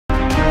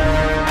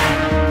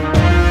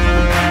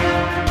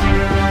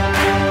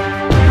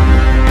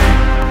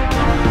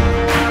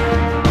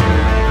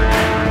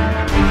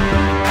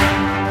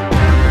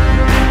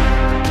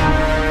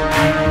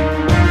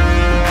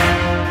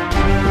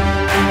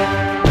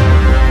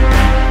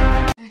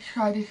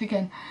try this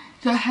again.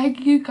 So hey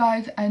you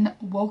guys, and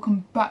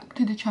welcome back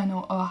to the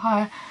channel, or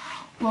hi,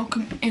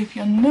 welcome if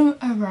you're new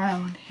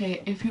around here.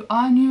 If you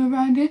are new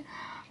around here,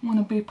 want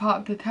to be part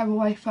of the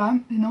Tearaway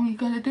fam, then all you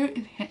gotta do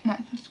is hit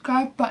that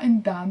subscribe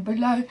button down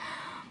below.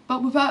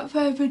 But without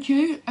further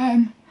ado,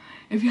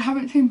 if you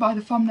haven't seen by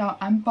the thumbnail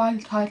and by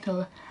the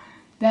title,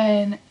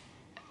 then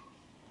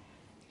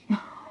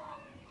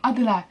I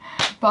don't know,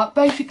 but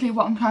basically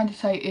what I'm trying to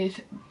say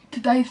is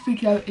today's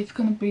video is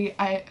going to be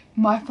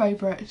my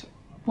favourites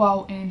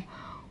while in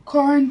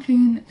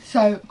quarantine.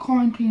 So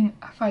quarantine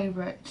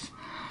favourites,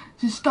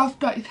 the stuff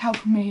that is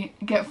helping me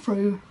get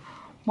through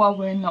while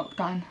we're in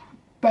lockdown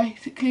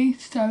basically,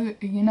 so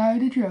you know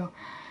the drill.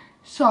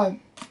 So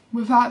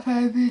without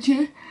further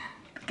ado,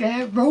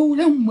 get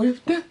rolling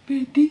with the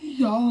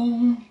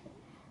video.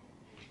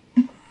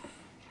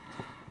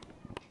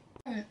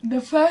 The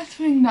first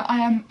thing that I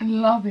am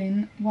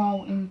loving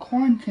while in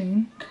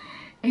quarantine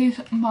is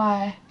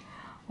my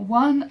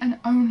one and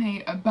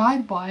only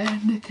bad boy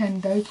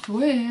Nintendo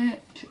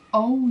Switch.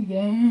 Oh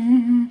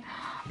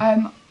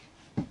yeah.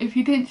 If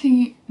you didn't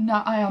see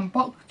that I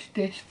unboxed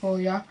this for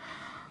you,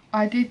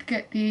 I did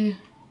get the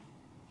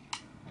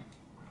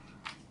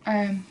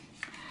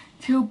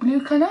teal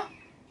blue colour.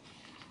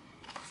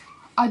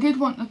 I did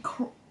want the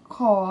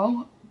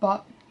coral,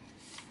 but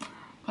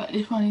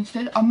this one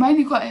instead. I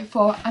mainly got it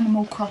for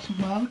Animal Crossing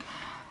World.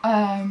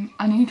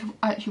 I need to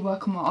actually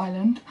work on my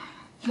island,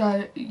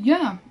 so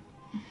yeah,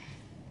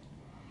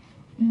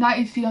 that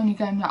is the only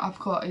game that I've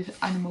got is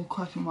Animal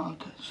Crossing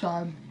World, so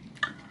I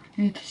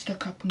need to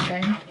stock up on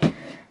games.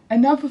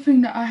 Another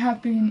thing that I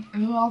have been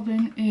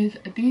loving is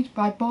these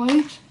bad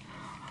boys,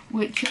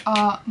 which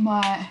are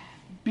my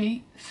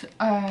Beats.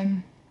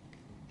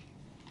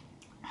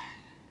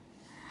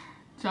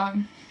 So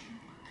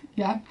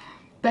yeah,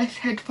 best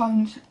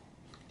headphones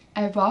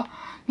ever.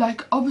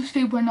 Like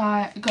obviously when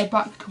I go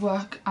back to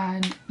work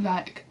and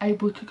like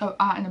able to go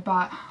out and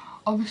about,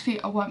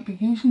 obviously I won't be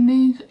using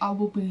these. I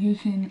will be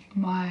using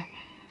my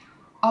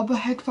other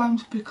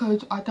headphones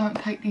because I don't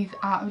take these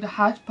out of the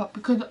house, but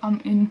because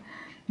I'm in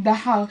the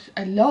house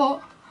a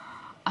lot,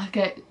 I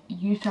get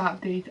use out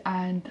of these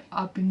and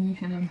I've been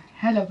using them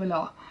hell of a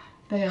lot.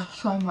 They are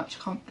so much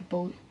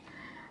comfortable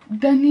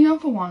than the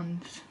other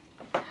ones.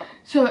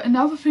 So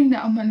another thing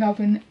that I'm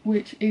loving,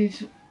 which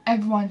is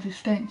everyone's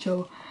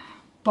essential,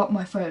 but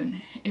my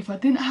phone. If I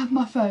didn't have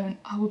my phone,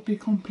 I would be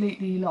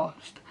completely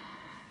lost.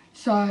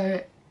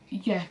 So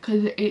yeah,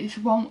 because it's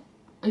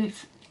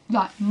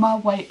like my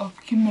way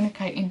of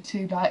communicating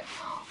to like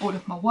all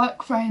of my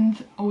work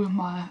friends, all of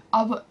my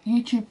other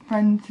YouTube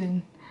friends,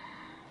 and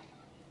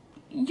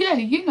yeah,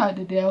 you know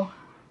the deal.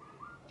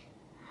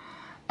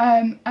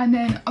 And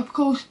then of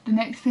course the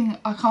next thing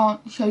I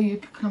can't show you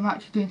because I'm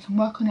actually doing some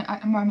work on it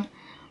at the moment,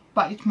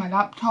 but it's my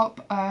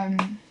laptop.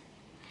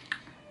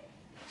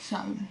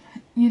 So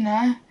you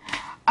know.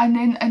 And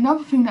then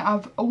another thing that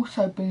I've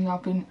also been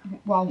loving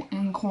while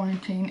in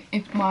quarantine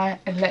is my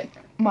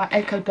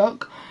Echo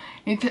Dot.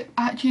 It's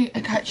actually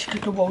attached to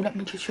the wall. Let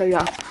me just show you.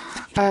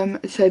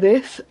 So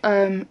this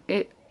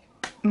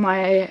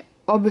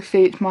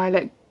obviously it's my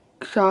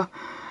Alexa.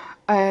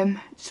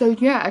 So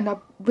yeah, and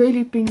I've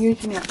really been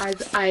using it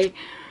as a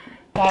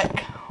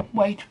like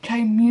way to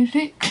play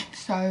music.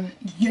 So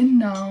you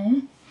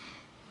know.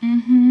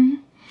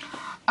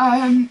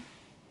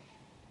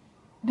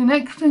 The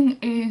next thing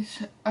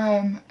is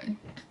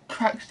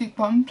tracksuit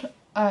bottoms,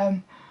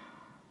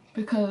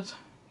 because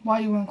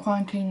while you're in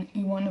quarantine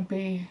you want to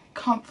be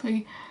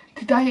comfy.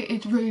 Today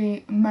is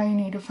really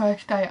mainly the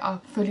first day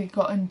I've fully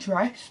gotten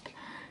dressed,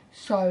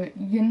 so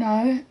you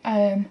know,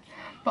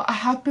 but I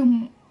have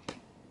been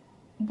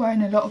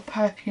wearing a lot of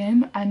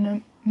perfume, and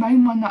the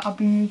main one that I've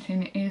been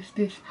using is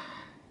this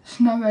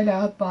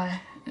Snowella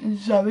by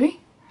Zoe.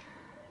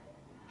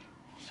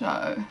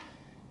 So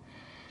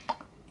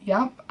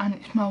yep, and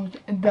it smells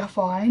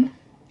divine.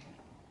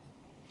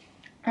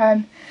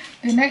 The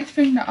next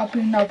thing that I've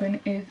been loving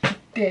is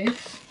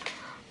this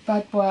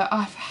bad boy.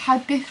 I've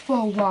had this for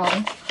a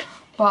while,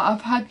 but I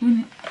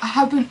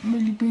haven't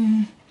really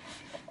been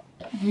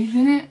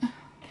using it,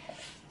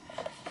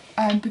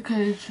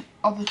 because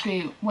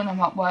obviously when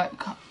I'm at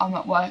work, and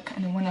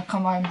then when I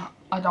come home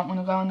I don't want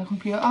to go on the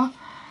computer.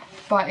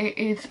 But it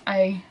is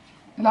a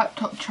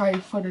laptop tray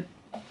for the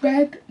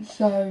bed,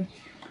 so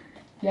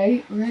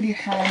yeah, really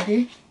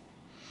handy.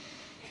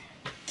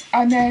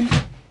 And then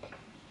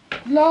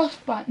last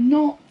but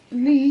not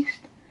least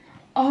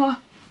are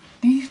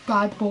these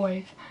bad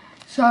boys.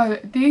 So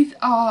these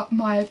are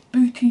my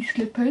booty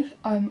slippers.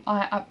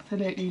 I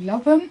absolutely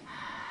love them,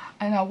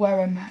 and I wear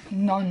them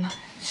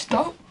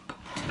non-stop.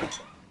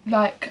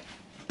 Like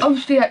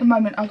obviously at the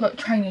moment I got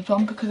trainers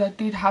on because I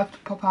did have to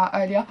pop out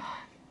earlier.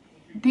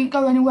 Didn't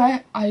go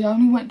anywhere, I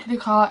only went to the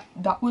car,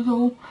 that was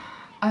all.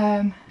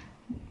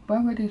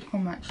 Where were these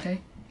from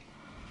actually?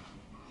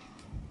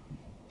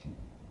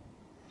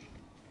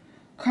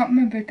 Can't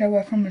remember if they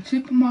were from the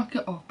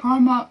supermarket or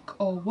Primark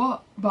or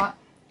what, but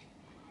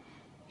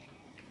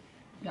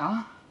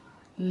yeah,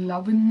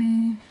 loving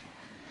these.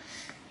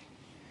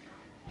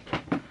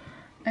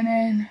 And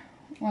then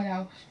What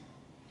else?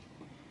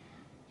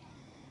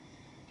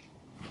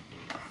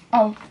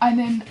 Oh, and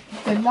then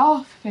the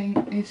last thing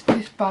is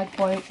this bad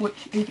boy,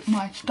 which is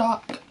my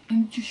Stark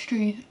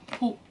Industries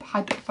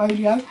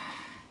portfolio.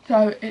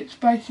 So it's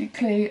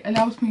basically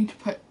allows me to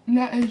put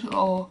letters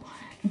or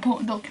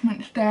important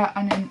documents there,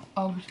 and then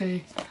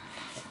obviously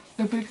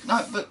the big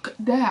notebook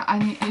there,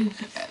 and it is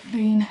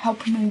been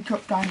helping me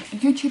drop down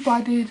YouTube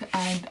ideas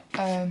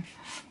and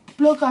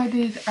blog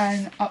ideas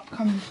and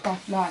upcoming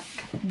stuff like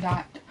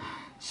that.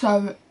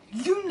 So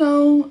you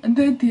know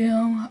the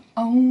deal.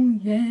 Oh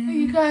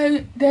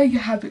yeah. There you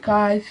have it,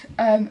 guys.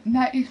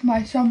 That is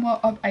my somewhat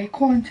of a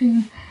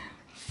quarantine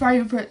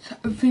favourites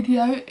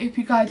video. If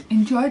you guys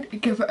enjoyed,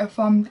 give it a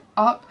thumbs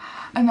up,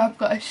 and I've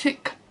got a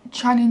sick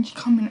challenge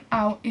coming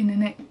out in the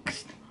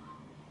next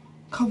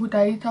couple of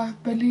days, I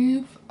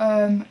believe,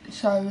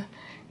 so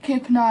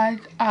keep an eye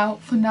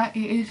out for that.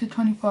 It is a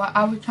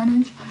 24-hour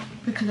challenge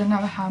because I know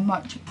how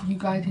much you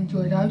guys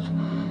enjoy those.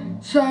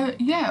 So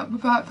yeah,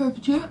 without further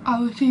ado, I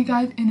will see you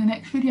guys in the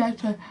next video.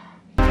 So